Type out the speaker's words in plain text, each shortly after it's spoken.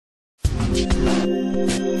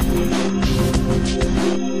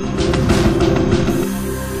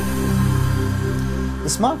The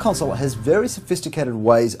Smart Console has very sophisticated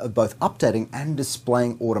ways of both updating and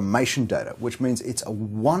displaying automation data, which means it's a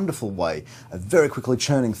wonderful way of very quickly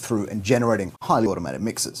churning through and generating highly automated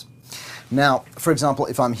mixes. Now, for example,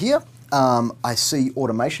 if I'm here, I see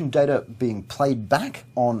automation data being played back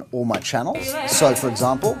on all my channels. So, for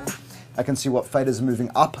example, I can see what faders are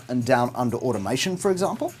moving up and down under automation, for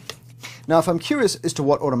example. Now, if I'm curious as to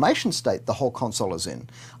what automation state the whole console is in,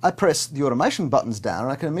 I press the automation buttons down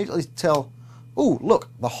and I can immediately tell, ooh, look,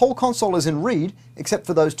 the whole console is in read except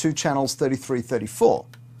for those two channels 33, 34.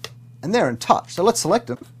 And they're in touch. So let's select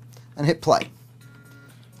them and hit play.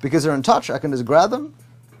 Because they're in touch, I can just grab them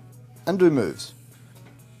and do moves.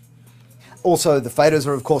 Also, the faders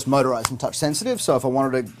are of course motorized and touch sensitive, so if I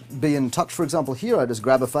wanted to be in touch, for example, here, I just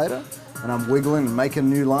grab a fader and I'm wiggling and making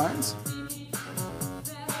new lines.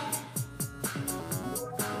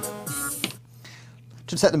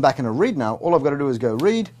 To set them back in a read now, all I've got to do is go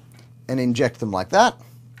read and inject them like that.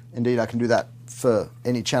 Indeed, I can do that for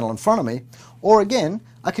any channel in front of me. Or again,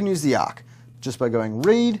 I can use the arc just by going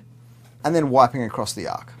read and then wiping across the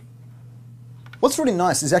arc. What's really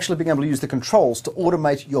nice is actually being able to use the controls to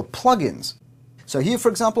automate your plugins. So here, for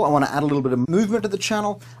example, I want to add a little bit of movement to the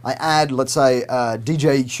channel. I add, let's say, a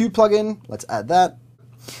DJ EQ plugin. Let's add that.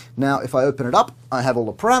 Now, if I open it up, I have all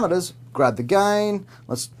the parameters. Grab the gain.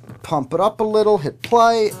 Let's pump it up a little, hit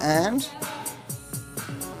play, and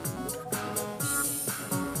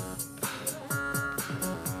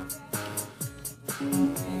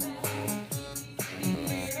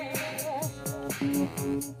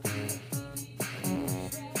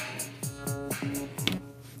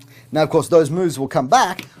now, of course, those moves will come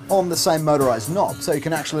back on the same motorized knob. So you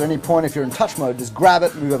can actually, at any point, if you're in touch mode, just grab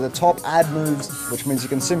it, move over the top, add moves, which means you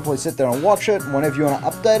can simply sit there and watch it. And whenever you want to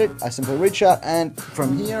update it, I simply reach out, and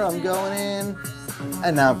from here, I'm going in,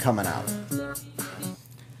 and now I'm coming out.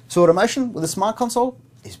 So automation with a Smart Console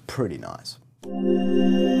is pretty nice.